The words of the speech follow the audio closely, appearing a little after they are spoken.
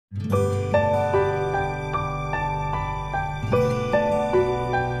Hi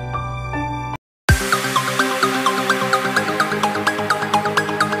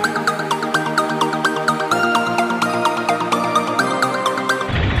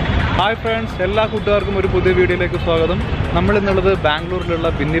friends, എല്ലാ കൂട്ടുകാർക്കും ഒരു പുതിയ വീഡിയോയിലേക്ക് സ്വാഗതം. നമ്മൾ ഇന്നുള്ളത് ബാംഗ്ലൂരിലുള്ള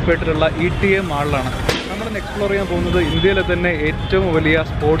ബിന്നിപ്പേട്ടിലുള്ള ETA മാളിലാണ്. നമ്മൾ ഇന്ന് എക്സ്പ്ലോർ ചെയ്യാൻ പോകുന്നത് ഇന്ത്യയിലെ തന്നെ ഏറ്റവും വലിയ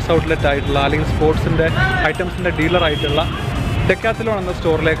സ്പോർട്സ് ഔട്ട്ലെറ്റ് ആയിട്ടുള്ള അല്ലെങ്കിൽ സ്പോർട്സിൻ്റെ ഐറ്റംസിൻ്റെ ഡീലർ ആയിട്ടുള്ള Decathlon എന്ന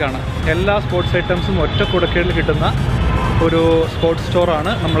സ്റ്റോറിലേക്കാണ്. എല്ലാ സ്പോർട്സ് ഐറ്റംസും ഒറ്റ കുടക്കീഴിൽ കിട്ടുന്ന ഒരു സ്പോർട്സ്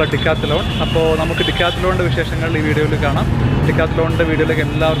സ്റ്റോറാണ് നമ്മളെ Decathlon. അപ്പോൾ നമുക്ക് Decathlonൻ്റെ വിശേഷങ്ങൾ ഈ വീഡിയോയിൽ കാണാം. Decathlonൻ്റെ വീഡിയോയിലേക്ക്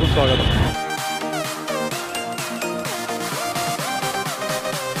എല്ലാവർക്കും സ്വാഗതം.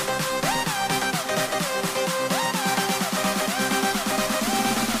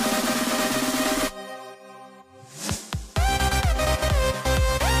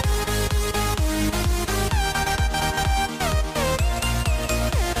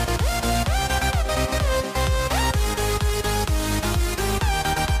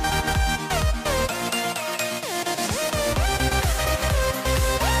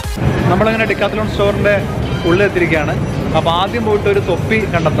 നമ്മളങ്ങനെ Decathlon സ്റ്റോറിൻ്റെ ഉള്ളിലെത്തിയിരിക്കുകയാണ്. അപ്പോൾ ആദ്യം പോയിട്ട് ഒരു തൊപ്പി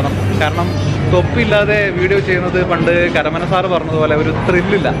കണ്ടെത്തണം. കാരണം തൊപ്പി ഇല്ലാതെ വീഡിയോ ചെയ്യുന്നത് പണ്ട് കരമന സാറ് പറഞ്ഞതുപോലെ ഒരു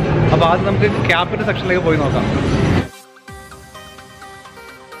ത്രില്ലില്ല. അപ്പോൾ ആദ്യം നമുക്ക് ക്യാപ്പിൻ്റെ സെക്ഷനിലേക്ക് പോയി നോക്കാം.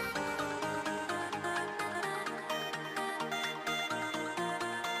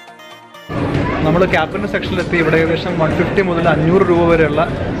 നമ്മൾ ക്യാപ്പിൻ്റെ സെക്ഷനിലെത്തി. ഇവിടെ ഏകദേശം 150 മുതൽ 500 രൂപ വരെയുള്ള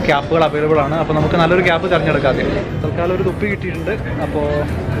ക്യാപ്പുകൾ അവൈലബിൾ ആണ്. അപ്പോൾ നമുക്ക് നല്ലൊരു ക്യാപ്പ് തിരഞ്ഞെടുക്കാതെ തൽക്കാലം ഒരു തൊപ്പി കിട്ടിയിട്ടുണ്ട്. അപ്പോൾ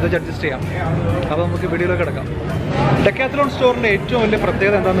ഇത് അഡ്ജസ്റ്റ് ചെയ്യാം. അപ്പോൾ നമുക്ക് വീഡിയോയിലേക്ക് കിടക്കാം. Decathlon സ്റ്റോറിൻ്റെ ഏറ്റവും വലിയ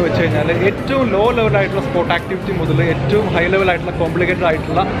പ്രത്യേകത എന്താണെന്ന് വെച്ച് കഴിഞ്ഞാൽ ഏറ്റവും ലോ ലെവലായിട്ടുള്ള സ്പോർട്ട് ആക്ടിവിറ്റി മുതൽ ഏറ്റവും ഹൈ ലെവലായിട്ടുള്ള കോംപ്ലിക്കേറ്റഡ്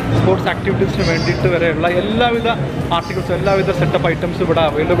ആയിട്ടുള്ള സ്പോർട്സ് ആക്ടിവിറ്റീസിന് വേണ്ടിയിട്ട് വരെയുള്ള എല്ലാവിധ ആർട്ടിക്കിൾസും എല്ലാവിധ സെറ്റപ്പ് ഐറ്റംസും ഇവിടെ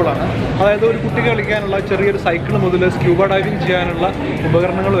അവൈലബിൾ ആണ്. അതായത് ഒരു കുട്ടിക്ക് കളിക്കാനുള്ള ചെറിയൊരു സൈക്കിൾ മുതൽ സ്ക്യൂബ ഡൈവിങ് ചെയ്യാനുള്ള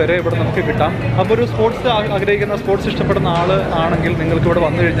ഉപകരണങ്ങൾ വരെ ഇവിടെ നമുക്ക് കിട്ടാം. അപ്പോൾ ഒരു സ്പോർട്സ് ആഗ്രഹിക്കുന്ന സ്പോർട്സ് ഇഷ്ടപ്പെടുന്ന ആൾ ആണെങ്കിൽ നിങ്ങൾക്ക് ഇവിടെ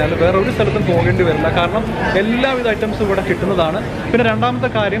വന്നു കഴിഞ്ഞാൽ വേറെ ഒരു സ്ഥലത്തും പോകേണ്ടി വരില്ല. കാരണം എല്ലാവിധ ഐറ്റംസും ഇവിടെ കിട്ടുന്നതാണ്. പിന്നെ രണ്ടാമത്തെ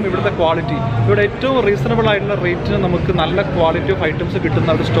കാര്യം ഇവിടുത്തെ ക്വാളിറ്റി. ഇവിടെ ഏറ്റവും റീസണബിൾ ആയിട്ടുള്ള റേറ്റിന് നമുക്ക് നല്ല ക്വാളിറ്റി ഓഫ് ഐറ്റംസ് കിട്ടുന്ന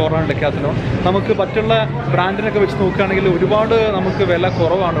ഒരു സ്റ്റോറാണ് Decathlon. നമുക്ക് മറ്റുള്ള ബ്രാൻഡിനൊക്കെ വെച്ച് നോക്കുകയാണെങ്കിൽ ഒരുപാട് നമുക്ക് വില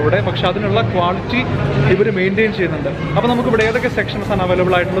കുറവാണ് ഇവിടെ. പക്ഷെ അതിനുള്ള ക്വാളിറ്റി ഇവർ മെയിൻറ്റെയിൻ ചെയ്യുന്നുണ്ട്. അപ്പോൾ നമുക്ക് ഇവിടെ ഏതൊക്കെ സെക്ഷൻസാണ്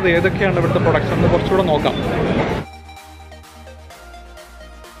അവൈലബിൾ ആയിട്ടുള്ളത്, ഏതൊക്കെയാണ് ഇവിടുത്തെ പ്രൊഡക്ട്സ് എന്ന് കുറച്ചുകൂടെ നോക്കാം.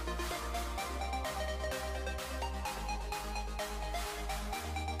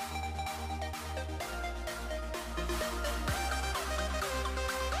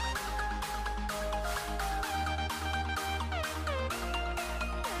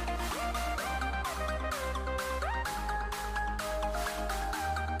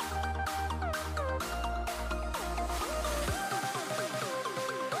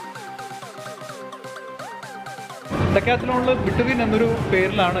 Decathlon ബിറ്റ്വീൻ എന്നൊരു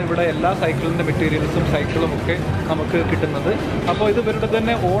പേരിലാണ് ഇവിടെ എല്ലാ സൈക്കിളിൻ്റെ മെറ്റീരിയൽസും സൈക്കിളും ഒക്കെ നമുക്ക് കിട്ടുന്നത്. അപ്പോൾ ഇത് ഇവരുടെ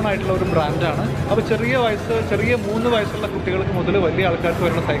തന്നെ ഓൺ ആയിട്ടുള്ള ഒരു ബ്രാൻഡാണ്. അപ്പോൾ ചെറിയ 3 വയസ്സുള്ള കുട്ടികൾക്ക് മുതൽ വലിയ ആൾക്കാർക്ക്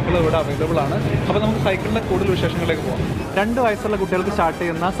വരുന്ന സൈക്കിൾ ഇവിടെ അവൈലബിൾ ആണ്. അപ്പോൾ നമുക്ക് സൈക്കിളിൻ്റെ കൂടുതൽ വിശേഷങ്ങളിലേക്ക് പോകാം. 2 വയസ്സുള്ള കുട്ടികൾക്ക് സ്റ്റാർട്ട്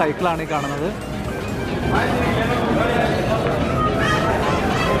ചെയ്യുന്ന സൈക്കിളാണ് ഈ കാണുന്നത്.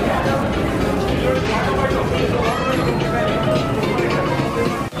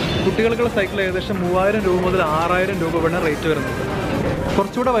 കുട്ടികൾക്കുള്ള സൈക്കിൾ ഏകദേശം 3000 രൂപ മുതൽ 6000 രൂപ വരെ റേറ്റ് വരുന്നത്.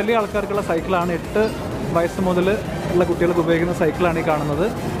 കുറച്ചുകൂടെ വലിയ ആൾക്കാർക്കുള്ള സൈക്കിളാണ് 8 വയസ്സ് മുതൽ ഉള്ള കുട്ടികൾക്ക് ഉപയോഗിക്കുന്ന സൈക്കിളാണ് ഈ കാണുന്നത്.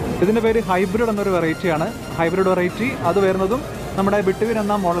 ഇതിൻ്റെ പേര് ഹൈബ്രിഡ് എന്നൊരു വെറൈറ്റിയാണ്. ഹൈബ്രിഡ് വെറൈറ്റി അത് വരുന്നതും നമ്മുടെ ബിറ്റ്വീൻ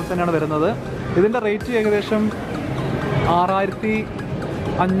എന്ന മോഡൽ തന്നെയാണ് വരുന്നത്. ഇതിൻ്റെ റേറ്റ് ഏകദേശം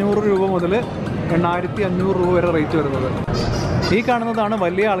 6500 രൂപ മുതൽ 8500 രൂപ വരെ റേറ്റ് വരുന്നത്. ഈ കാണുന്നതാണ്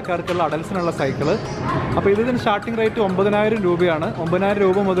വലിയ ആൾക്കാർക്കുള്ള അഡൽസിനുള്ള സൈക്കിള്. അപ്പോൾ ഇതിന് സ്റ്റാർട്ടിംഗ് റേറ്റ് 9000 രൂപയാണ്. 9000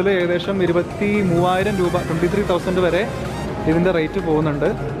 രൂപ മുതൽ ഏകദേശം 23000 രൂപ 23,000 വരെ ഇതിൻ്റെ റേറ്റ് പോകുന്നുണ്ട്.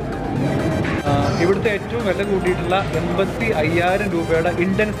 ഇവിടുത്തെ ഏറ്റവും വില കൂട്ടിയിട്ടുള്ള 85,000 രൂപയുടെ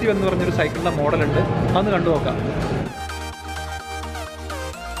ഇൻറ്റൻസീവ് എന്ന് പറഞ്ഞൊരു സൈക്കിളിൻ്റെ മോഡലുണ്ട്. അതൊന്ന് കണ്ടു നോക്കാം.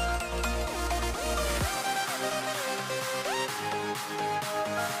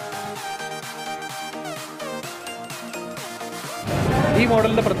 ഈ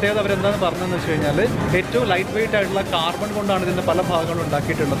മോഡലിൻ്റെ പ്രത്യേകത അവരെന്താണെന്ന് പറഞ്ഞതെന്ന് വെച്ച് കഴിഞ്ഞാൽ ഏറ്റവും ലൈറ്റ് വെയിറ്റ് ആയിട്ടുള്ള കാർബൺ കൊണ്ടാണ് ഇതിൻ്റെ പല ഭാഗങ്ങളും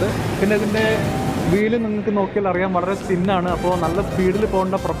ഉണ്ടാക്കിയിട്ടുള്ളത്. പിന്നെ ഇതിൻ്റെ വീല് നിങ്ങൾക്ക് നോക്കിയാൽ അറിയാം വളരെ തിന്നാണ്. അപ്പോൾ നല്ല സ്പീഡിൽ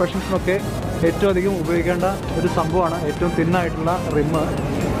പോകേണ്ട പ്രൊഫഷൻസിനൊക്കെ ഏറ്റവും അധികം ഉപയോഗിക്കേണ്ട ഒരു സംഭവമാണ് ഏറ്റവും തിന്നായിട്ടുള്ള റിമ്മ്.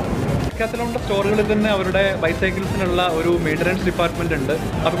 Decathlon സ്റ്റോറുകളിൽ തന്നെ അവരുടെ ബൈസൈക്കിൾസിനുള്ള ഒരു മെയിൻ്റനൻസ് ഡിപ്പാർട്ട്മെൻറ്റ് ഉണ്ട്.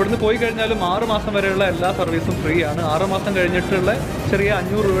 അപ്പോൾ ഇവിടുന്ന് പോയി കഴിഞ്ഞാലും 6 മാസം വരെയുള്ള എല്ലാ സർവീസും ഫ്രീ ആണ്. 6 മാസം കഴിഞ്ഞിട്ടുള്ള ചെറിയ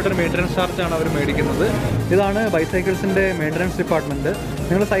 500 രൂപയുടെ മെയിൻ്റനൻസ് ചാർജാണ് അവർ മേടിക്കുന്നത്. ഇതാണ് ബൈസൈക്കിൾസിൻ്റെ മെയിൻ്റനൻസ് ഡിപ്പാർട്ട്മെൻറ്റ്.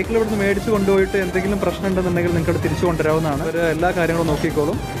 നിങ്ങൾ സൈക്കിൾ ഇവിടുന്ന് മേടിച്ച് കൊണ്ടുപോയിട്ട് എന്തെങ്കിലും പ്രശ്നം ഉണ്ടെന്നുണ്ടെങ്കിൽ നിങ്ങൾക്ക് തിരിച്ചു കൊണ്ടുവരാവുന്നതാണ്. അവർ എല്ലാ കാര്യങ്ങളും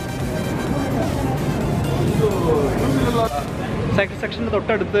നോക്കിക്കോളും. സൈക്കിൾ സെക്ഷൻ്റെ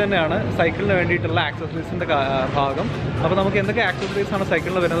തൊട്ടടുത്ത് തന്നെയാണ് സൈക്കിളിന് വേണ്ടിയിട്ടുള്ള ആക്സസറീസിൻ്റെ ഭാഗം. അപ്പോൾ നമുക്ക് എന്തൊക്കെ ആക്സസറീസാണ്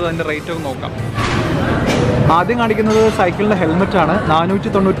സൈക്കിളിന് വരുന്നത് അതിൻ്റെ റേറ്റ് ഒക്കെ നോക്കാം. ആദ്യം കാണിക്കുന്നത് സൈക്കിളിൻ്റെ ഹെൽമെറ്റാണ്.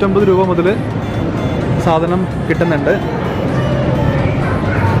 499 രൂപ മുതൽ സാധനം കിട്ടുന്നുണ്ട്.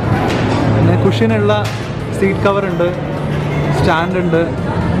 പിന്നെ കുഷ്യനുള്ള സീറ്റ് കവറുണ്ട്, സ്റ്റാൻഡുണ്ട്,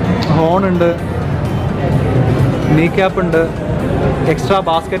 ഹോണുണ്ട്, നീ ക്യാപ്പുണ്ട്, എക്സ്ട്രാ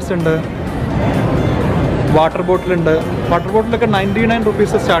ബാസ്ക്കറ്റ്സ് ഉണ്ട്, വാട്ടർ ബോട്ടിലുണ്ട്. വാട്ടർ ബോട്ടിലൊക്കെ 99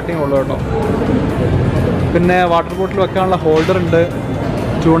 റുപ്പീസ് സ്റ്റാർട്ടിങ് ഉള്ളൂ കേട്ടോ. പിന്നെ വാട്ടർ ബോട്ടിൽ വെക്കാനുള്ള ഹോൾഡർ ഉണ്ട്,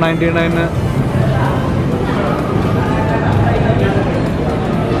 299.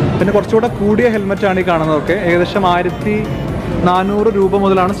 പിന്നെ കുറച്ചുകൂടെ കൂടിയ ഹെൽമെറ്റാണ് ഈ കാണുന്നതൊക്കെ. ഏകദേശം 1400 രൂപ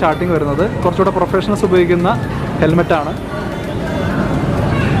മുതലാണ് സ്റ്റാർട്ടിങ് വരുന്നത്. കുറച്ചുകൂടെ പ്രൊഫഷണൽസ് ഉപയോഗിക്കുന്ന ഹെൽമെറ്റാണ്.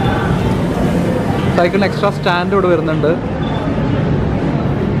 സൈക്കിളിന് എക്സ്ട്രാ സ്റ്റാൻഡ് ഇവിടെ വരുന്നുണ്ട്.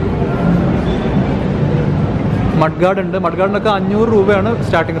 മഡ് ഗാർഡ് ഉണ്ട്. മഡ് ഗാർഡിനൊക്കെ 500 രൂപയാണ്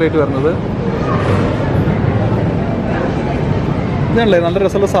സ്റ്റാർട്ടിങ് റേറ്റ് വരുന്നത്. ഇതാണല്ലേ നല്ല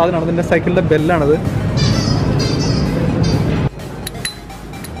രസമുള്ള സാധനമാണ്. ഇതിൻ്റെ സൈക്കിളിൻ്റെ ബെല്ലാണിത്.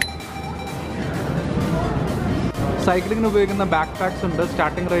 സൈക്ലിങ്ങിന് ഉപയോഗിക്കുന്ന ബാക്ക് പാക്സ് ഉണ്ട്.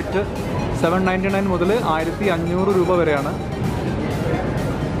 സ്റ്റാർട്ടിങ് റേറ്റ് 799 മുതൽ 1500 രൂപ വരെയാണ്.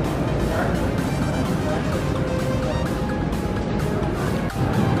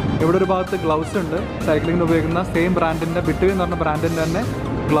 ഇവിടെ ഒരു ഭാഗത്ത് ഗ്ലൗസ് ഉണ്ട്. സൈക്ലിങ്ങിന് ഉപയോഗിക്കുന്ന സെയിം ബ്രാൻഡിൻ്റെ ബിറ്റ്വീൻ എന്ന് പറഞ്ഞ ബ്രാൻഡിൻ്റെ തന്നെ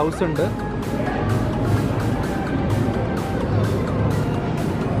ഗ്ലൗസ് ഉണ്ട്.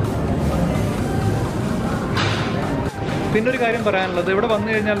 പിന്നെ ഒരു കാര്യം പറയാനുള്ളത്, ഇവിടെ വന്നു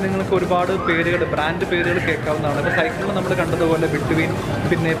കഴിഞ്ഞാൽ നിങ്ങൾക്ക് ഒരുപാട് പേരുകൾ, ബ്രാൻഡ് പേരുകൾ കേൾക്കാവുന്നതാണ്. ഇപ്പോൾ സൈക്കിളിൽ നമ്മൾ കണ്ടതുപോലെ ബിറ്റ്വീൻ,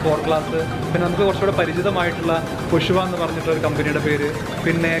 പിന്നെ ഫോർ ക്ലാസ്, പിന്നെ നമുക്ക് കുറച്ചുകൂടെ പരിചിതമായിട്ടുള്ള കുഷുവ എന്ന് പറഞ്ഞിട്ടുള്ള ഒരു കമ്പനിയുടെ പേര്,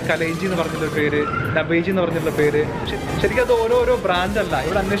 പിന്നെ കലേജി എന്ന് പറഞ്ഞിട്ടുള്ള പേര്, ഡബേജി എന്ന് പറഞ്ഞിട്ടുള്ള പേര്. ശരിക്കും അത് ഓരോരോ ബ്രാൻഡല്ല.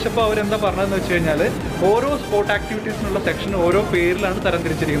 ഇവിടെ അന്വേഷിച്ചപ്പോൾ അവരെന്താ പറഞ്ഞതെന്ന് വെച്ച് കഴിഞ്ഞാൽ ഓരോ സ്പോർട്ട് ആക്ടിവിറ്റീസിനുള്ള സെക്ഷൻ ഓരോ പേരിലാണ്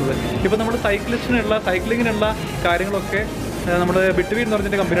തരംതിരിച്ചിരിക്കുന്നത്. ഇപ്പോൾ നമ്മൾ സൈക്ലിങ്ങിനുള്ള കാര്യങ്ങളൊക്കെ നമ്മുടെ ബിറ്റ്വീൻ എന്ന്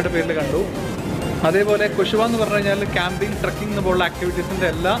പറഞ്ഞിട്ട് കമ്പനിയുടെ പേരിൽ കണ്ടു. അതേപോലെ കുഷുവ എന്ന് പറഞ്ഞു കഴിഞ്ഞാൽ ക്യാമ്പിംഗ്, ട്രക്കിംഗ് പോലുള്ള ആക്ടിവിറ്റീസിൻ്റെ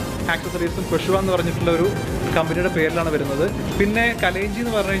എല്ലാ ആക്സസറീസും കുഷുവ എന്ന് പറഞ്ഞിട്ടുള്ള ഒരു കമ്പനിയുടെ പേരിലാണ് വരുന്നത്. പിന്നെ കലേജി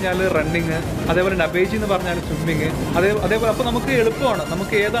എന്ന് പറഞ്ഞു കഴിഞ്ഞാൽ റണ്ണിങ്, അതേപോലെ നബേജി എന്ന് പറഞ്ഞാൽ സ്വിമ്മിങ്. അതേപോലെ അപ്പോൾ നമുക്ക് എളുപ്പമാണ്.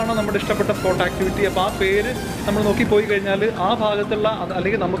 നമുക്ക് ഏതാണോ നമ്മുടെ ഇഷ്ടപ്പെട്ട സ്പോർട്ട് ആക്ടിവിറ്റി, അപ്പോൾ ആ പേര് നമ്മൾ നോക്കി പോയി കഴിഞ്ഞാൽ ആ ഭാഗത്തുള്ള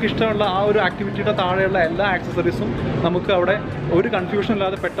അല്ലെങ്കിൽ നമുക്ക് ഇഷ്ടമുള്ള ആ ഒരു ആക്ടിവിറ്റിയുടെ താഴെയുള്ള എല്ലാ ആക്സസറീസും നമുക്ക് അവിടെ ഒരു കൺഫ്യൂഷൻ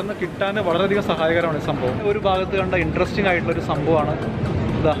ഇല്ലാതെ പെട്ടെന്ന് കിട്ടാൻ വളരെയധികം സഹായകരമാണ് ഈ സംഭവം. ഒരു ഭാഗത്ത് കണ്ട ഇൻട്രസ്റ്റിംഗ് ആയിട്ടുള്ളൊരു സംഭവമാണ്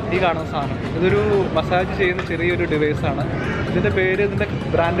ഈ കാണുന്ന സാധനം. ഇതൊരു മസാജ് ചെയ്യുന്ന ചെറിയൊരു ഡിവൈസാണ്. ഇതിൻ്റെ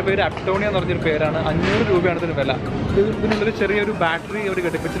ബ്രാൻഡ് പേര് അപ്റ്റോണിയ എന്ന് പറഞ്ഞൊരു പേരാണ്. 500 രൂപയാണ് ഇതിന് വില. ഇതിനുള്ളൊരു ചെറിയൊരു ബാറ്ററി അവർ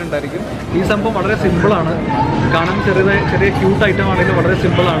ഘടിപ്പിച്ചിട്ടുണ്ടായിരിക്കും. ഈ സംഭവം വളരെ സിമ്പിളാണ്. കാണാൻ ചെറിയ ക്യൂട്ട് ഐറ്റം ആണെങ്കിലും വളരെ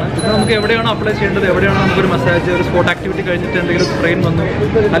സിമ്പിളാണ്. ഇത് നമുക്ക് എവിടെയാണോ അപ്ലൈ ചെയ്യേണ്ടത്, എവിടെയാണോ നമുക്കൊരു മസാജ്, ഒരു സ്പോർട്ട് ആക്ടിവിറ്റി കഴിഞ്ഞിട്ട് എന്തെങ്കിലും സ്ട്രെയിൻ വന്നു,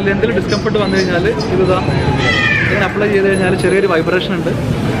 അല്ലെങ്കിൽ എന്തെങ്കിലും ഡിസ്കംഫർട്ട് വന്നു കഴിഞ്ഞാൽ ഇങ്ങനെ അപ്ലൈ ചെയ്ത് കഴിഞ്ഞാൽ ചെറിയൊരു വൈബ്രേഷൻ ഉണ്ട്.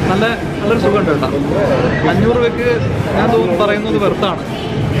 നല്ലൊരു സുഖമുണ്ട് കേട്ടോ. 500 രൂപയ്ക്ക് ഞാൻ പറയുന്നത് വെർത്താണ്.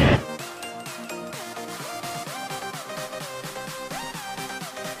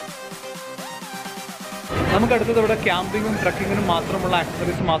 നമുക്ക് അടുത്തത് ഇവിടെ ക്യാമ്പിങ്ങും ട്രക്കിങ്ങിനും മാത്രമുള്ള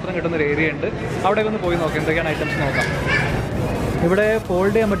ആക്സസറീസ് മാത്രം കിട്ടുന്ന ഒരു ഏരിയ ഉണ്ട്. അവിടെ ഒന്ന് പോയി നോക്കാം എന്തൊക്കെയാണ് ഐറ്റംസ് നോക്കാം. ഇവിടെ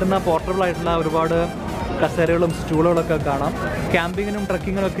ഫോൾഡ് ചെയ്യാൻ പറ്റുന്ന പോർട്ടബിൾ ആയിട്ടുള്ള ഒരുപാട് കസേരകളും സ്റ്റൂളുകളൊക്കെ കാണാം. ക്യാമ്പിങ്ങിനും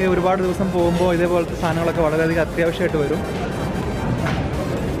ട്രക്കിങ്ങിനും ഒക്കെ ഒരുപാട് ദിവസം പോകുമ്പോൾ ഇതേപോലത്തെ സാധനങ്ങളൊക്കെ വളരെയധികം അത്യാവശ്യമായിട്ട് വരും.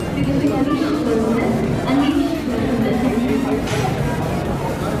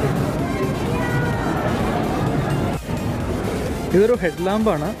 ഇതൊരു ഹെഡ്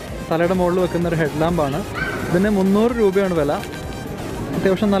ലാമ്പാണ്. തലയുടെ മുകളിൽ വെക്കുന്ന ഒരു ഹെഡ് ലാമ്പാണ്. ഇതിന് 300 രൂപയാണ് വില.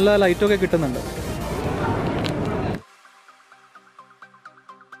 അത്യാവശ്യം നല്ല ലൈറ്റൊക്കെ കിട്ടുന്നുണ്ട്.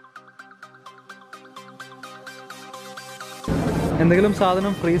 എന്തെങ്കിലും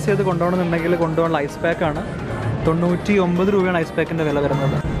സാധനം ഫ്രീസ് ചെയ്ത് കൊണ്ടുപോകണമെന്നുണ്ടെങ്കിൽ കൊണ്ടുപോകാനുള്ള ഐസ് പാക്കാണ്. 99 രൂപയാണ് ഐസ് പാക്കിൻ്റെ വില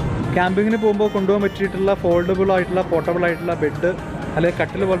വരുന്നത്. ക്യാമ്പിങ്ങിന് പോകുമ്പോൾ കൊണ്ടുപോകാൻ പറ്റിയിട്ടുള്ള ഫോൾഡബിൾ ആയിട്ടുള്ള പോർട്ടബിൾ ആയിട്ടുള്ള ബെഡ് അല്ലെങ്കിൽ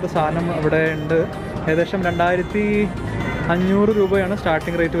കട്ടിൽ പോലത്തെ സാധനം ഇവിടെ ഉണ്ട്. ഏകദേശം 2500 രൂപയാണ്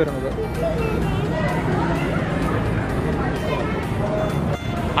സ്റ്റാർട്ടിംഗ് റേറ്റ് വരുന്നത്.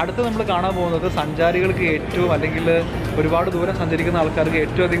 അടുത്ത് നമ്മൾ കാണാൻ പോകുന്നത് സഞ്ചാരികൾക്ക് ഏറ്റവും, അല്ലെങ്കിൽ ഒരുപാട് ദൂരം സഞ്ചരിക്കുന്ന ആൾക്കാർക്ക്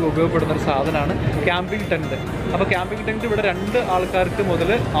ഏറ്റവും അധികം ഉപയോഗപ്പെടുന്ന ഒരു സാധനമാണ് ക്യാമ്പിംഗ് ടെൻറ്റ്. അപ്പോൾ ക്യാമ്പിംഗ് ടെൻറ്റ് ഇവിടെ 2 ആൾക്കാർക്ക് മുതൽ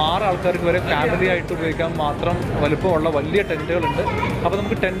 6 ആൾക്കാർക്ക് വരെ ഫാമിലി ആയിട്ട് ഉപയോഗിക്കാൻ മാത്രം വലുപ്പമുള്ള വലിയ ടെൻറ്റുകളുണ്ട്. അപ്പോൾ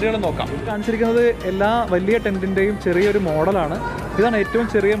നമുക്ക് ടെൻറ്റുകൾ നോക്കാം. കാണിച്ചിരിക്കുന്നത് എല്ലാ വലിയ ടെൻറ്റിൻ്റെയും ചെറിയൊരു മോഡലാണ്. ഇതാണ് ഏറ്റവും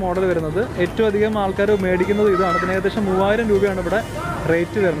ചെറിയ മോഡൽ വരുന്നത്. ഏറ്റവും അധികം ആൾക്കാർ മേടിക്കുന്നത് ഇതാണ്. ഇതിന് ഏകദേശം 3000 രൂപയാണ് ഇവിടെ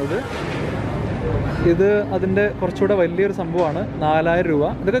റേറ്റ് വരുന്നത്. ഇത് അതിൻ്റെ കുറച്ചുകൂടെ വലിയൊരു സംഭവമാണ്, 4000 രൂപ.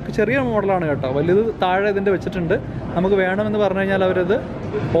 ഇതൊക്കെ ചെറിയ മോഡലാണ് കേട്ടോ. വലുത് താഴെ ഇതിൻ്റെ വെച്ചിട്ടുണ്ട്. നമുക്ക് വേണമെന്ന് പറഞ്ഞു കഴിഞ്ഞാൽ അവരത്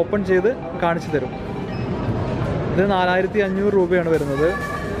ഓപ്പൺ ചെയ്ത് കാണിച്ചു തരും. ഇത് 4500 രൂപയാണ് വരുന്നത്.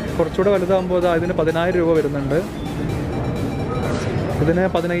 കുറച്ചുകൂടെ വലുതാകുമ്പോൾ അതിന് 10000 രൂപ വരുന്നുണ്ട്. ഇതിന്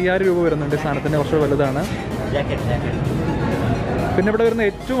 15,000 രൂപ വരുന്നുണ്ട്. ഈ സാധനത്തിന് കുറച്ച് വലുതാണ്. പിന്നെ ഇവിടെ വരുന്ന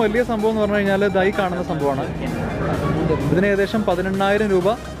ഏറ്റവും വലിയ സംഭവം എന്ന് പറഞ്ഞു കഴിഞ്ഞാൽ ഇതായി കാണുന്ന സംഭവമാണ്. ഇതിന് ഏകദേശം 18,000 രൂപ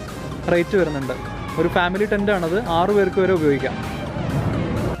റേറ്റ് വരുന്നുണ്ട്. ഒരു ഫാമിലി ടെൻ്റാണത്. 6 പേർക്ക് വരെ ഉപയോഗിക്കാം.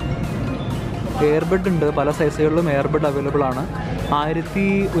 എയർബെഡ് ഉണ്ട്. പല സൈസുകളിലും എയർബെഡ് അവൈലബിൾ ആണ്.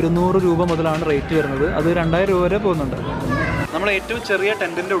 1,100 രൂപ മുതലാണ് റേറ്റ് വരുന്നത്. അത് 2,000 രൂപ വരെ പോകുന്നുണ്ട്. നമ്മൾ ഏറ്റവും ചെറിയ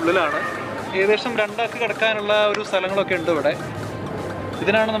ടെൻറ്റിൻ്റെ ഉള്ളിലാണ്. ഏകദേശം 2 ആൾക്ക് കിടക്കാനുള്ള ഒരു സ്ഥലങ്ങളൊക്കെ ഉണ്ട് ഇവിടെ.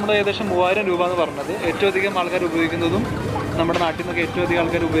 ഇതിനാണ് നമ്മൾ ഏകദേശം 3,000 രൂപ എന്ന് പറഞ്ഞത്. ഏറ്റവും അധികം ആൾക്കാർ ഉപയോഗിക്കുന്നതും നമ്മുടെ നാട്ടിൽ നിന്നൊക്കെ ഏറ്റവും അധികം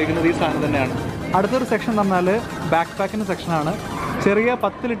ആൾക്കാർ ഉപയോഗിക്കുന്നത് ഈ സാധനം തന്നെയാണ്. അടുത്തൊരു സെക്ഷൻ എന്ന് പറഞ്ഞാൽ ബാക്ക് പാക്കിൻ്റെ സെക്ഷനാണ്. ചെറിയ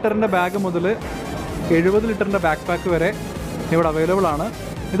 10 ലിറ്ററിൻ്റെ ബാഗ് മുതൽ 70 ലിറ്ററിൻ്റെ ബാക്ക് പാക്ക് വരെ ഇവിടെ അവൈലബിൾ ആണ്.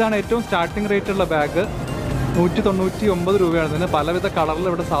 ഇതാണ് ഏറ്റവും സ്റ്റാർട്ടിംഗ് റേറ്റുള്ള ബാഗ്. 199 രൂപയാണ്. ഇതിന് പലവിധ കളറിൽ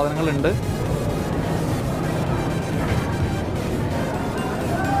ഇവിടെ സാധനങ്ങളുണ്ട്.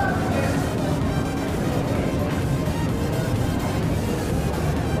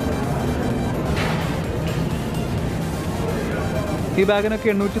 ഈ ബാഗിനൊക്കെ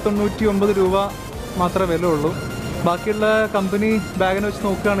 899 രൂപ മാത്രമേ വില ഉള്ളൂ. ബാക്കിയുള്ള കമ്പനി ബാഗിനെ വെച്ച്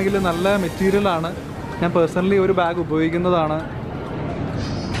നോക്കുകയാണെങ്കിൽ നല്ല മെറ്റീരിയലാണ്. ഞാൻ പേഴ്സണലി ഒരു ബാഗ് ഉപയോഗിക്കുന്നതാണ്.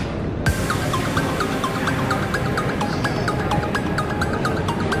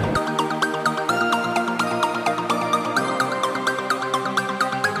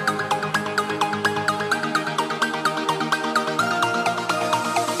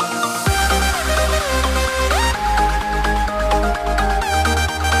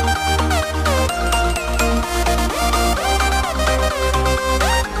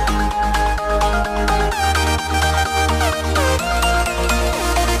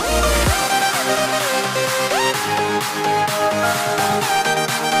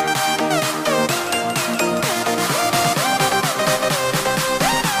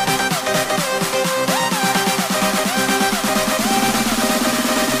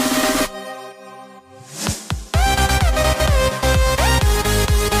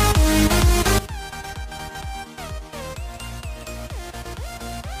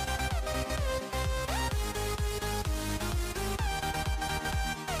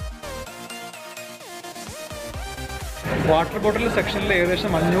 വാട്ടർ ബോട്ടിൽ സെക്ഷനിൽ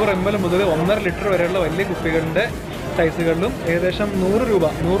ഏകദേശം 500 ml മുതൽ 1.5 ലിറ്റർ വരെയുള്ള വലിയ കുപ്പികളുടെ സൈസുകളിലും ഏകദേശം 100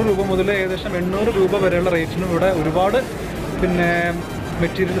 രൂപ മുതൽ ഏകദേശം 800 രൂപ വരെയുള്ള റേറ്റിനും ഇവിടെ ഒരുപാട്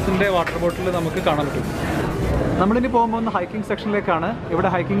മെറ്റീരിയൽസിൻ്റെ വാട്ടർ ബോട്ടിൽ നമുക്ക് കാണാൻ പറ്റും. നമ്മളിനി പോകുമ്പോൾ ഹൈക്കിംഗ് സെക്ഷനിലേക്കാണ്.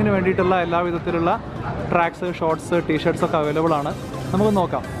 ഇവിടെ ഹൈക്കിങ്ങിന് വേണ്ടിയിട്ടുള്ള എല്ലാ വിധത്തിലുള്ള ട്രാക്സ്, ഷോർട്സ്, ടീഷർട്ട്സ് ഒക്കെ അവൈലബിൾ ആണ്. നമുക്ക്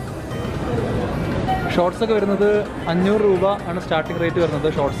നോക്കാം. ഷോർട്സൊക്കെ വരുന്നത് 500 രൂപ ആണ് സ്റ്റാർട്ടിംഗ് റേറ്റ് വരുന്നത്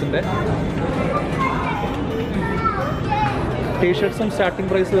ഷോർട്സിൻ്റെ. ടീഷർട്ട്സും സ്റ്റാർട്ടിംഗ്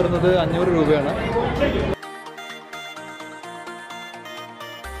പ്രൈസ് വരുന്നത് 500 രൂപയാണ്.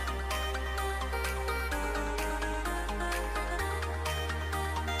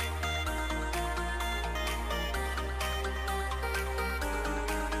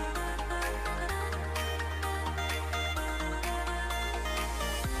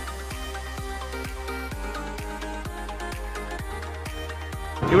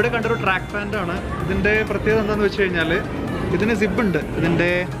 ഇവിടെ കണ്ടൊരു ട്രാക്ക് പാൻ്റാണ്. ഇതിൻ്റെ പ്രത്യേകത എന്താണെന്ന് വെച്ച് കഴിഞ്ഞാൽ ഇതിന് സിബുണ്ട്. ഇതിൻ്റെ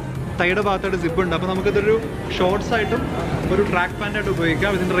തൈയുടെ ഭാഗത്തായിട്ട് സിബുണ്ട്. അപ്പോൾ നമുക്കിതൊരു ഷോർട്സ് ആയിട്ടും ഒരു ട്രാക്ക് പാൻ്റായിട്ട്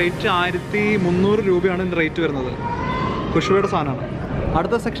ഉപയോഗിക്കാം. ഇതിൻ്റെ റേറ്റ് 1,300 രൂപയാണ് ഇതിൻ്റെ റേറ്റ് വരുന്നത്. കുഷുവയുടെ സാധനമാണ്.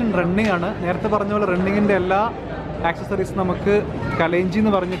 അടുത്ത സെക്ഷൻ റണ്ണിങ് ആണ്. നേരത്തെ പറഞ്ഞ പോലെ റണ്ണിങ്ങിൻ്റെ എല്ലാ ആക്സസറീസും നമുക്ക് കലേഞ്ചി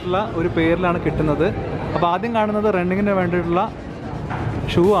എന്ന് പറഞ്ഞിട്ടുള്ള ഒരു പേരിലാണ് കിട്ടുന്നത്. അപ്പോൾ ആദ്യം കാണുന്നത് റണ്ണിങ്ങിന് വേണ്ടിയിട്ടുള്ള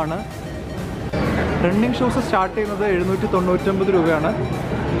ഷൂ ആണ്. റണ്ണിങ് ഷൂസ് സ്റ്റാർട്ട് ചെയ്യുന്നത് 799 രൂപയാണ്.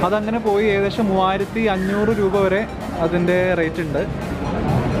 അതങ്ങനെ പോയി ഏകദേശം 3,500 രൂപ വരെ അതിൻ്റെ റേറ്റ് ഉണ്ട്.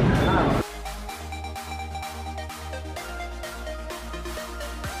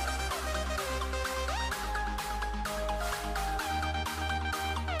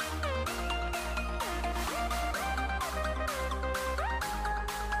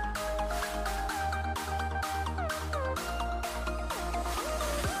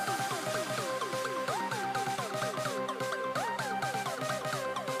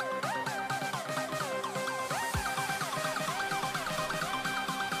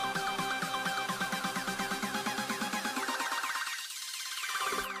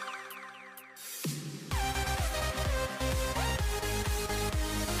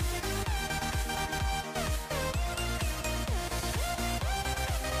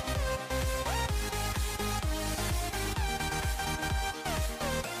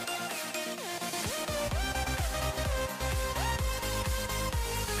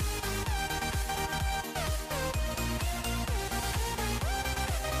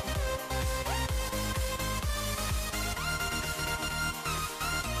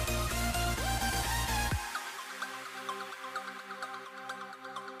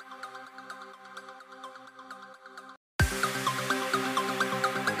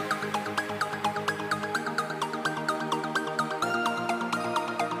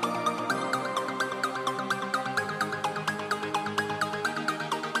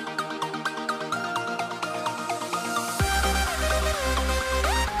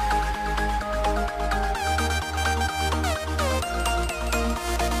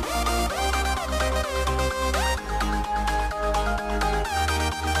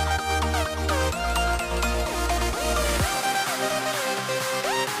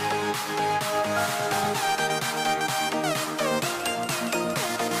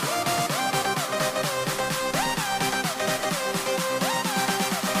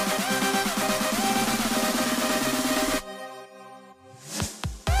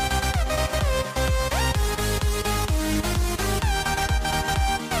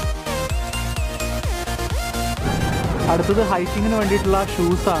 അടുത്തത് ഹൈക്കിങ്ങിന് വേണ്ടിയിട്ടുള്ള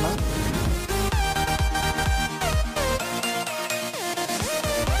ഷൂസാണ്.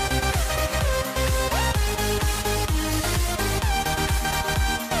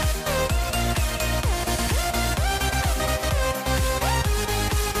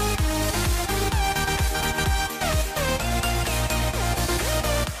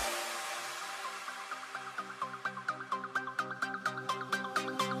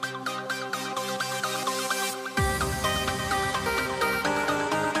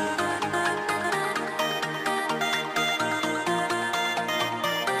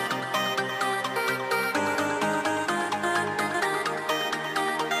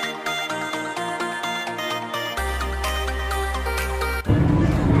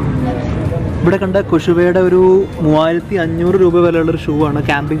 ഇവിടെ കണ്ട കുഷുവയുടെ ഒരു 3500 രൂപ വിലയുള്ളൊരു ഷൂ ആണ്.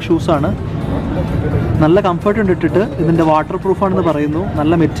 ക്യാമ്പിംഗ് ഷൂസാണ്. നല്ല കംഫർട്ട് ഉണ്ട് ഇട്ടിട്ട്. ഇതിൻ്റെ വാട്ടർ പ്രൂഫാണെന്ന് പറയുന്നു.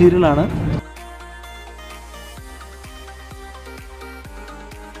 നല്ല മെറ്റീരിയലാണ്.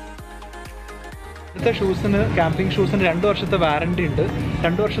 ഇന്നത്തെ ഷൂസിന്, ക്യാമ്പിംഗ് ഷൂസിന് 2 വർഷത്തെ വാറണ്ടി ഉണ്ട്.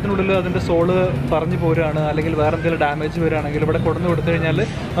 2 വർഷത്തിനുള്ളിൽ അതിൻ്റെ സോള് പറഞ്ഞു പോരുകയാണ്, അല്ലെങ്കിൽ വേറെ എന്തെങ്കിലും ഡാമേജ് വരികയാണെങ്കിൽ ഇവിടെ കൊടുന്ന് കൊടുത്തു കഴിഞ്ഞാൽ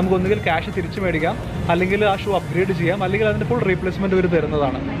നമുക്ക് ഒന്നുകിൽ ക്യാഷ് തിരിച്ചു മേടിക്കാം, അല്ലെങ്കിൽ ആ ഷൂ അപ്ഗ്രേഡ് ചെയ്യാം, അല്ലെങ്കിൽ അതിൻ്റെ ഫുൾ റീപ്ലേസ്മെൻറ്റ് ഇവർ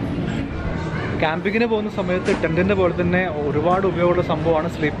തരുന്നതാണ്. ക്യാമ്പിങ്ങിന് പോകുന്ന സമയത്ത് ടെൻറ്റിൻ്റെ പോലെ തന്നെ ഒരുപാട് ഉപയോഗമുള്ള സംഭവമാണ്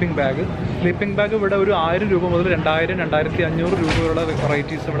സ്ലീപ്പിംഗ് ബാഗ്. സ്ലീപ്പിംഗ് ബാഗ് ഇവിടെ ഒരു 1000 രൂപ മുതൽ 2000, 2500 രൂപയുള്ള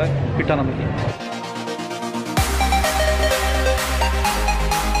വെറൈറ്റീസ് ഇവിടെ കിട്ടാൻ നമുക്ക്.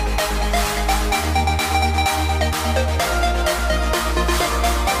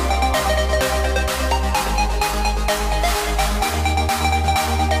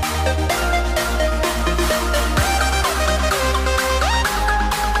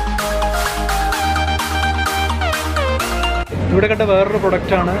 ഇവിടെ കണ്ട വേറൊരു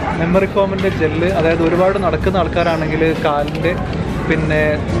പ്രൊഡക്റ്റാണ് മെമ്മറി ഫോമിൻ്റെ ജെല്ല്. അതായത് ഒരുപാട് നടക്കുന്ന ആൾക്കാരാണെങ്കിൽ കാലിൻ്റെ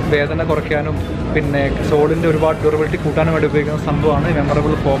വേദന കുറയ്ക്കാനും സോളിൻ്റെ ഒരുപാട് ഡ്യൂറബിലിറ്റി കൂട്ടാനും വേണ്ടി ഉപയോഗിക്കുന്ന സംഭവമാണ് ഈ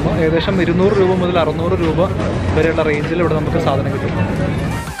മെമ്മറബിൾ ഫോം. ഏകദേശം 200 രൂപ മുതൽ 600 രൂപ വരെയുള്ള റേഞ്ചിൽ ഇവിടെ നമുക്ക് സാധനം കിട്ടും.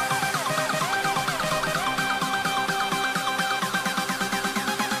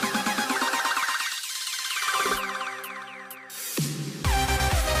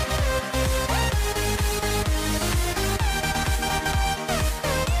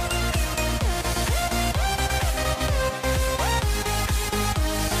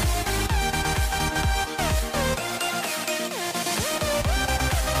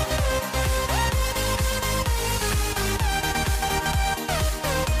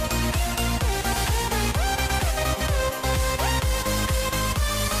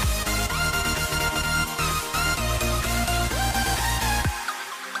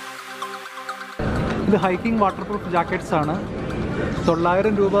 ഇത് ഹൈക്കിംഗ് വാട്ടർ പ്രൂഫ് ജാക്കറ്റ്സ് ആണ്.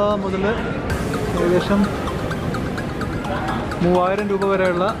 900 രൂപ മുതൽ ഏകദേശം 3000 രൂപ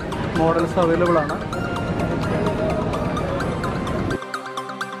വരെയുള്ള മോഡൽസ് അവൈലബിൾ ആണ്.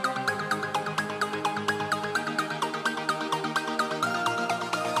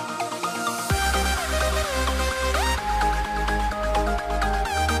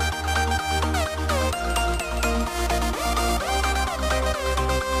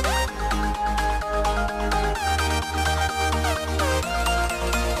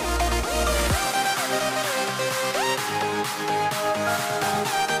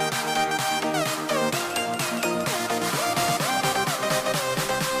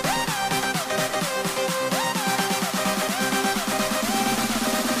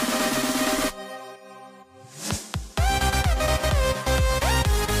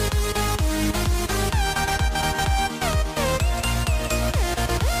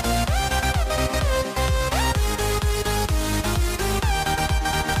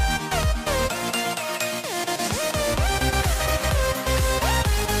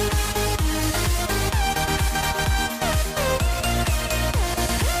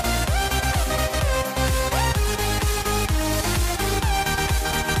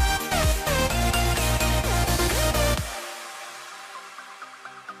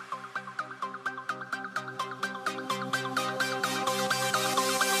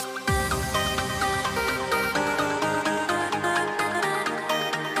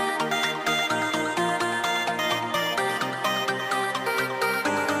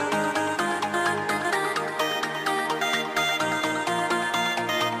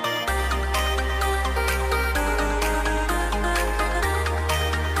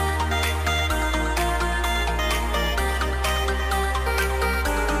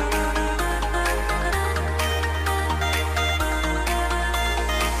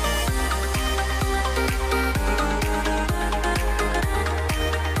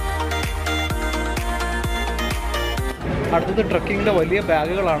 അടുത്തത് ട്രക്കിങ്ങിൻ്റെ വലിയ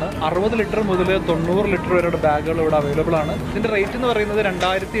ബാഗുകളാണ്. 60 ലിറ്റർ മുതൽ 90 ലിറ്റർ വരെയുള്ള ബാഗുകൾ ഇവിടെ അവൈലബിൾ ആണ്. ഇതിൻ്റെ റേറ്റ് എന്ന് പറയുന്നത്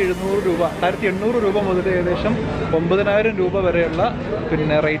 2700 രൂപ, 1800 രൂപ മുതൽ ഏകദേശം 9000 രൂപ വരെയുള്ള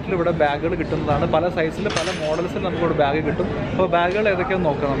റേറ്റിൽ ഇവിടെ ബാഗുകൾ കിട്ടുന്നതാണ്. പല സൈസിൽ പല മോഡൽസിൽ നമുക്കിവിടെ ബാഗ് കിട്ടും. അപ്പോൾ ബാഗുകൾ ഏതൊക്കെയാണെന്ന്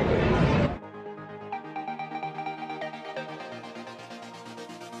നോക്കാം നമുക്ക്.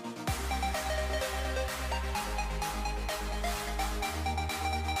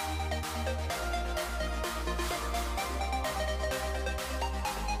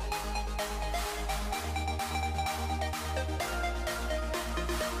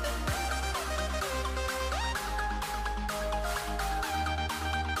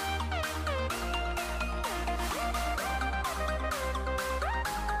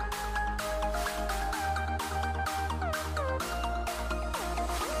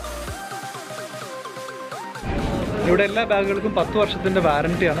 ഇവിടെ എല്ലാ ബാഗുകൾക്കും 10 വർഷത്തിൻ്റെ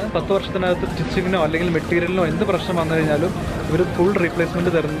വാറൻറ്റിയാണ്. 10 വർഷത്തിനകത്ത് സ്റ്റിച്ചിങ്ങിനോ അല്ലെങ്കിൽ മെറ്റീരിയലിനോ എന്ത് പ്രശ്നം വന്നു കഴിഞ്ഞാലും ഇവർ ഫുൾ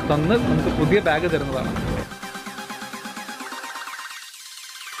റീപ്ലേസ്മെൻറ്റ് തന്ന് നമുക്ക് പുതിയ ബാഗ് തരുന്നതാണ്.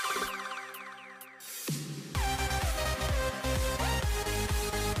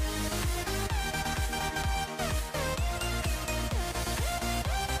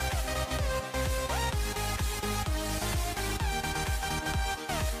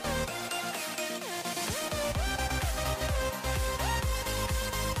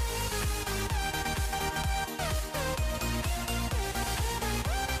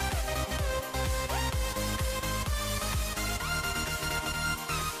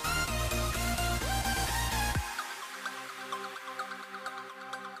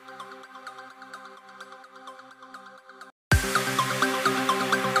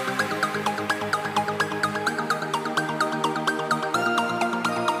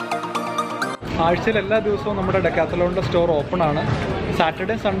 ആഴ്ചയിൽ എല്ലാ ദിവസവും നമ്മുടെ ഡെക്കാത്തലോണിൻ്റെ സ്റ്റോർ ഓപ്പൺ ആണ്.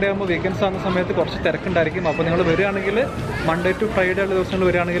 സാറ്റർഡേ സൺഡേ ആകുമ്പോൾ വീക്കെൻഡ്സ് ആകുന്ന സമയത്ത് കുറച്ച് തിരക്കുണ്ടായിരിക്കും. അപ്പോൾ നിങ്ങൾ വരികയാണെങ്കിൽ മൺഡേ ടു ഫ്രൈഡേ ഉള്ള ദിവസങ്ങൾ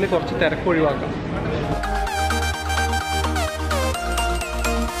വരികയാണെങ്കിൽ കുറച്ച് തിരക്ക് ഒഴിവാക്കാം.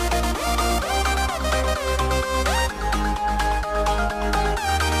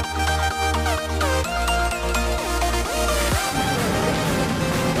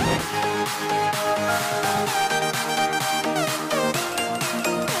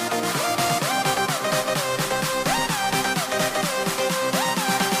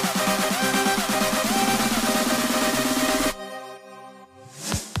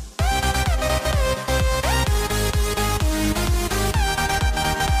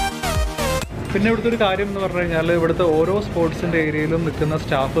 പിന്നെ ഇവിടുത്തെ ഒരു കാര്യം എന്ന് പറഞ്ഞു കഴിഞ്ഞാൽ ഇവിടുത്തെ ഓരോ സ്പോർട്സിൻ്റെ ഏരിയയിലും നിൽക്കുന്ന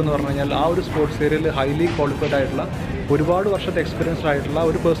സ്റ്റാഫ് എന്ന് പറഞ്ഞു കഴിഞ്ഞാൽ ആ ഒരു സ്പോർട്സ് ഏരിയയിൽ ഹൈലി ക്വാളിഫൈഡ് ആയിട്ടുള്ള ഒരുപാട് വർഷത്തെ എക്സ്പീരിയൻസ്ഡ് ആയിട്ടുള്ള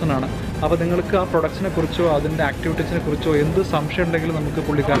ഒരു പേഴ്സണാണ്. അപ്പോൾ നിങ്ങൾക്ക് ആ പ്രൊഡക്ട്സിനെ കുറിച്ചോ അതിൻ്റെ ആക്ടിവിറ്റീസിനെ കുറിച്ചോ എന്ത് സംശയം ഉണ്ടെങ്കിലും നമുക്ക്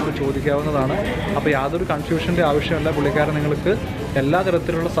പുള്ളിക്കാരനോട് ചോദിക്കാവുന്നതാണ്. അപ്പോൾ യാതൊരു കൺഫ്യൂഷൻ്റെ ആവശ്യമില്ല. പുള്ളിക്കാരൻ നിങ്ങൾക്ക് എല്ലാ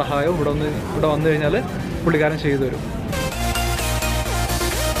തരത്തിലുള്ള സഹായവും ഇവിടെ വന്നു കഴിഞ്ഞാൽ പുള്ളിക്കാരൻ ചെയ്തു തരും.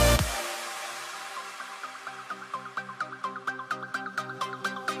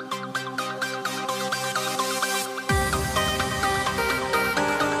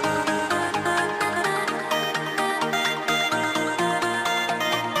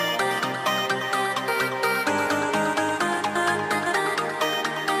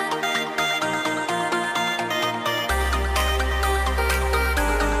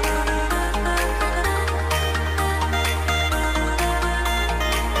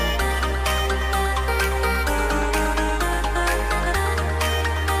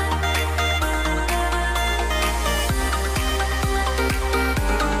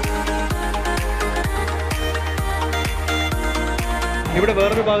 ഇവിടെ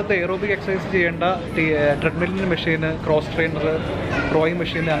വേറൊരു ഭാഗത്ത് എയറോബിക് എക്സസൈസ് ചെയ്യേണ്ട ട്രെഡ്മില്ലിൻ്റെ machine, cross trainer, Roing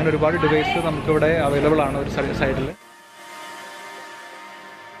machine, അങ്ങനെ ഒരുപാട് ഡിവൈസ് നമുക്കിവിടെ അവൈലബിൾ ആണ് ഒരു സൈഡിൽ.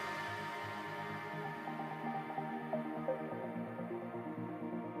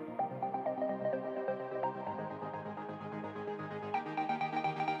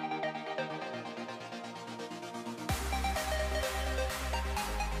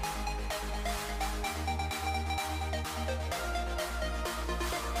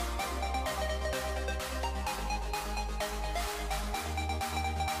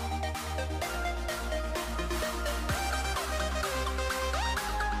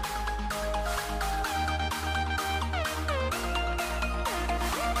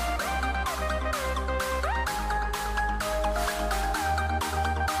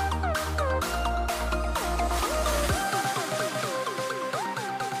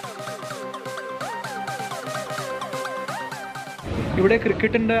 ഇവിടെ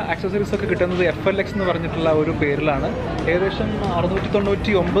ക്രിക്കറ്റിൻ്റെ ആക്സസറീസ് ഒക്കെ കിട്ടുന്നത് FLX എന്ന് പറഞ്ഞിട്ടുള്ള ഒരു പേരിലാണ്. ഏകദേശം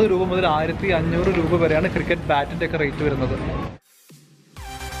 699 രൂപ മുതൽ 1500 രൂപ വരെയാണ് ക്രിക്കറ്റ് ബാറ്റിൻ്റെ ഒക്കെ റേറ്റ് വരുന്നത്.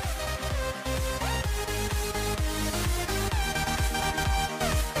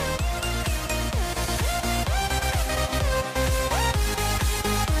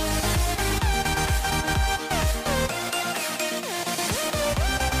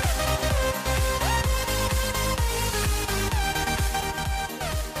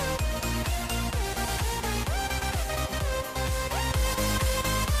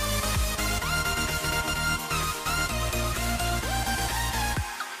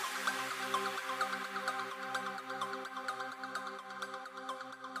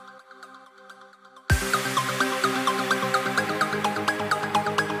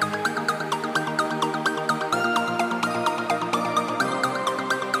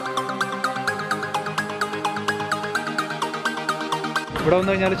 ഇവിടെ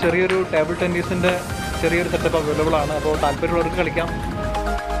വന്നു കഴിഞ്ഞാൽ ചെറിയൊരു ടേബിൾ ടെന്നീസിൻ്റെ ചെറിയൊരു സെറ്റപ്പ് അവൈലബിൾ ആണ്. അപ്പോൾ താല്പര്യമുള്ളവർക്ക് കളിക്കാം.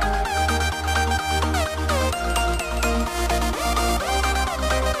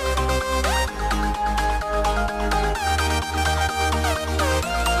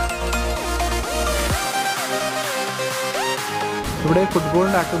 ഇവിടെ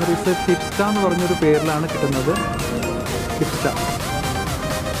ഫുട്ബോളിൻ്റെ ആക്സസറീസ് ടിപ്സ്റ്റ എന്ന് പറഞ്ഞൊരു പേരിലാണ് കിട്ടുന്നത്. ടിപ്സ്റ്റ.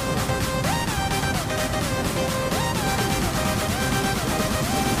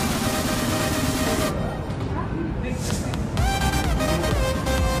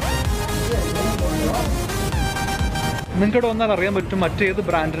 നിങ്ങൾക്കിവിടെ വന്നാൽ അറിയാൻ പറ്റും മറ്റേത്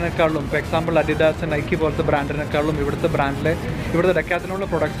ബ്രാൻഡിനേക്കാളും, ഇപ്പോൾ എക്സാമ്പിൾ അഡിഡാസ്, നൈക്കി പോലത്തെ ബ്രാൻഡിനേക്കാളും ഇവിടുത്തെ ഡെക്കാത്തലോണിലെ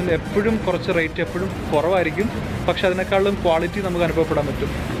പ്രൊഡക്ട്സിൻ്റെ എപ്പോഴും കുറച്ച് റേറ്റ് എപ്പോഴും കുറവായിരിക്കും. പക്ഷേ അതിനേക്കാളും ക്വാളിറ്റി നമുക്ക് അനുഭവപ്പെടാൻ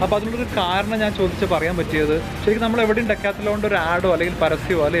പറ്റും. അപ്പോൾ അതിനുള്ളൊരു കാരണം ഞാൻ ചോദിച്ച് പറയാൻ പറ്റിയത്, ശരിക്കും നമ്മൾ എവിടെയും ഡെക്കാത്തലോണിൻ്റെ ഒരു ആഡോ അല്ലെങ്കിൽ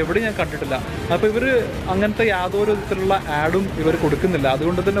പരസ്യമോ അല്ലെങ്കിൽ എവിടെയും ഞാൻ കണ്ടിട്ടില്ല. അപ്പോൾ ഇവർ അങ്ങനത്തെ യാതൊരു വിധത്തിലുള്ള ആഡും ഇവർ കൊടുക്കുന്നില്ല.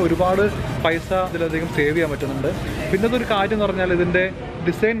 അതുകൊണ്ട് തന്നെ ഒരുപാട് പൈസ ഇതിലധികം സേവ് ചെയ്യാൻ പറ്റുന്നുണ്ട്. പിന്നെ അതൊരു കാര്യം എന്ന് പറഞ്ഞാൽ ഇതിൻ്റെ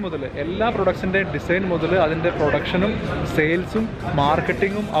ഡിസൈൻ മുതൽ, എല്ലാ പ്രൊഡക്ട്സിൻ്റെയും ഡിസൈൻ മുതൽ അതിൻ്റെ പ്രൊഡക്ഷനും സെയിൽസും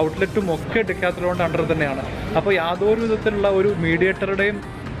മാർക്കറ്റിങ്ങും ഔട്ട്ലെറ്റും ഒക്കെ ഡെക്കാത്തലോണിൻ്റെ അണ്ടർ തന്നെയാണ്. അപ്പോൾ യാതൊരു വിധത്തിലുള്ള ഒരു മീഡിയേറ്ററുടെയും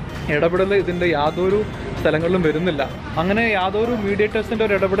ഇടപെടൽ ഇതിൻ്റെ യാതൊരു സ്ഥലങ്ങളിലും വരുന്നില്ല. അങ്ങനെ യാതൊരു മീഡിയേറ്റേഴ്സിൻ്റെ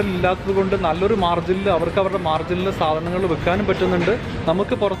ഒരു ഇടപെടൽ ഇല്ലാത്തത് കൊണ്ട് നല്ലൊരു മാർജിനിൽ അവരുടെ മാർജിനിൽ സാധനങ്ങൾ വെക്കാനും പറ്റുന്നുണ്ട്.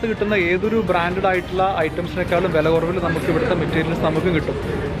 നമുക്ക് പുറത്ത് കിട്ടുന്ന ഏതൊരു ബ്രാൻഡഡ് ആയിട്ടുള്ള ഐറ്റംസിനേക്കാളും വില കുറവിൽ നമുക്ക് ഇവിടുത്തെ മെറ്റീരിയൽസ് നമുക്ക് കിട്ടും.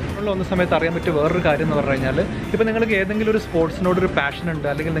 വന്ന സമയത്ത് അറിയാൻ പറ്റിയ വേറൊരു കാര്യം എന്ന് പറഞ്ഞു കഴിഞ്ഞാൽ, ഇപ്പോൾ നിങ്ങൾക്ക് ഏതെങ്കിലും ഒരു സ്പോർട്സിനോടൊരു പാഷൻ ഉണ്ട്,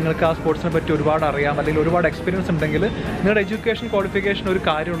 അല്ലെങ്കിൽ നിങ്ങൾക്ക് ആ സ്പോർട്സിനെ പറ്റി ഒരുപാട് അറിയാം, അല്ലെങ്കിൽ ഒരുപാട് എക്സ്പീരിയൻസ് ഉണ്ടെങ്കിൽ നിങ്ങളുടെ എഡ്യൂക്കേഷൻ ക്വാളിഫിക്കേഷൻ ഒരു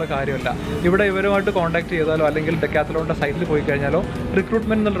കാര്യമല്ല. ഇവിടെ ഇവരുമായിട്ട് കോൺടാക്ട് ചെയ്താലോ അല്ലെങ്കിൽ ഡെക്കാത്തലോണിൻ്റെ സൈറ്റിൽ പോയി കഴിഞ്ഞാലോ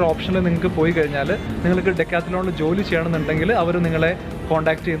റിക്രൂട്ട്മെൻറ്റ് എന്നുള്ളൊരു ഓപ്ഷനിൽ നിങ്ങൾക്ക് പോയി കഴിഞ്ഞാൽ നിങ്ങൾക്ക് ഡെക്കാത്തലോണിൽ ജോലി ചെയ്യണമെന്നുണ്ടെങ്കിൽ അവർ നിങ്ങളെ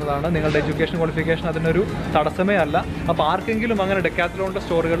കോൺടാക്ട് ചെയ്യുന്നതാണ്. നിങ്ങളുടെ എഡ്യൂക്കേഷൻ ക്വാളിഫിക്കേഷൻ അതിനൊരു തടസ്സമേ അല്ല. അപ്പോൾ ആർക്കെങ്കിലും അങ്ങനെ ഡെക്കാത്തലോണിൻ്റെ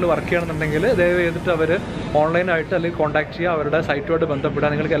സ്റ്റോറുകളിൽ വർക്ക് ചെയ്യണമെന്നുണ്ടെങ്കിൽ ദയവ് ചെയ്തിട്ട് അവർ ഓൺലൈനായിട്ട് അല്ലെങ്കിൽ കോൺടാക്ട് ചെയ്യുക, അവരുടെ സൈറ്റുമായിട്ട് ബന്ധപ്പെടുക.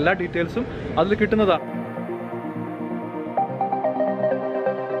 നിങ്ങൾക്ക് എല്ലാ ഡീറ്റെയിൽസും അതിൽ കിട്ടുന്നതാണ്.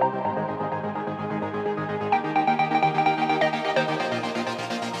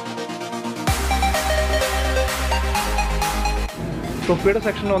 തൊപ്പിയുടെ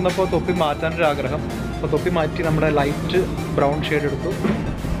സെക്ഷനിൽ വന്നപ്പോൾ തൊപ്പി മാറ്റാനൊരു ആഗ്രഹം. അപ്പോൾ തൊപ്പി മാറ്റി നമ്മുടെ ലൈറ്റ് ബ്രൗൺ ഷെയ്ഡ് എടുത്തു.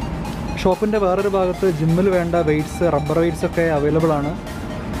 ഷോപ്പിൻ്റെ വേറൊരു ഭാഗത്ത് ജിമ്മിൽ വേണ്ട വെയ്റ്റ്സ്, റബ്ബർ വെയ്റ്റ്സ് ഒക്കെ അവൈലബിൾ ആണ്.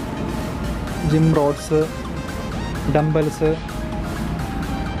 Gym roads, dumbbells.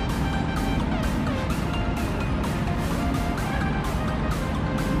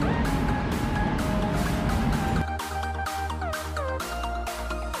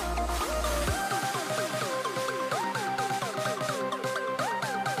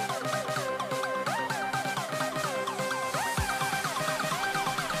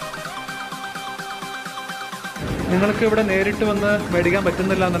 നിങ്ങൾക്ക് ഇവിടെ നേരിട്ട് വന്ന് മേടിക്കാൻ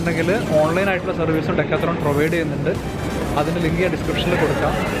പറ്റുന്നില്ല എന്നുണ്ടെങ്കിൽ ഓൺലൈനായിട്ടുള്ള സർവീസും ഡെക്കാത്തലോൺ പ്രൊവൈഡ് ചെയ്യുന്നുണ്ട്. അതിൻ്റെ ലിങ്ക് ഞാൻ ഡിസ്ക്രിപ്ഷനിൽ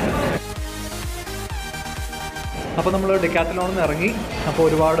കൊടുക്കാം. അപ്പോൾ നമ്മൾ ഡെക്കാത്തലോണിൽ നിന്ന് ഇറങ്ങി. അപ്പോൾ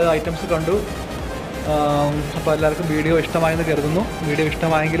ഒരുപാട് ഐറ്റംസ് കണ്ടു. അപ്പോൾ എല്ലാവർക്കും വീഡിയോ ഇഷ്ടമായെന്ന് കരുതുന്നു. വീഡിയോ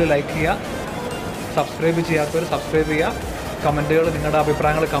ഇഷ്ടമായെങ്കിൽ ലൈക്ക് ചെയ്യുക, സബ്സ്ക്രൈബ് ചെയ്യാത്തവർ സബ്സ്ക്രൈബ് ചെയ്യുക, കമൻറ്റുകൾ, നിങ്ങളുടെ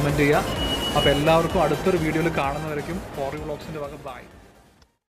അഭിപ്രായങ്ങൾ കമൻറ്റ് ചെയ്യുക. അപ്പോൾ എല്ലാവർക്കും അടുത്തൊരു വീഡിയോയിൽ കാണുന്നവരേക്കും ഫോർ യു വ്ളോഗ്സിൻ്റെ വക ബൈ.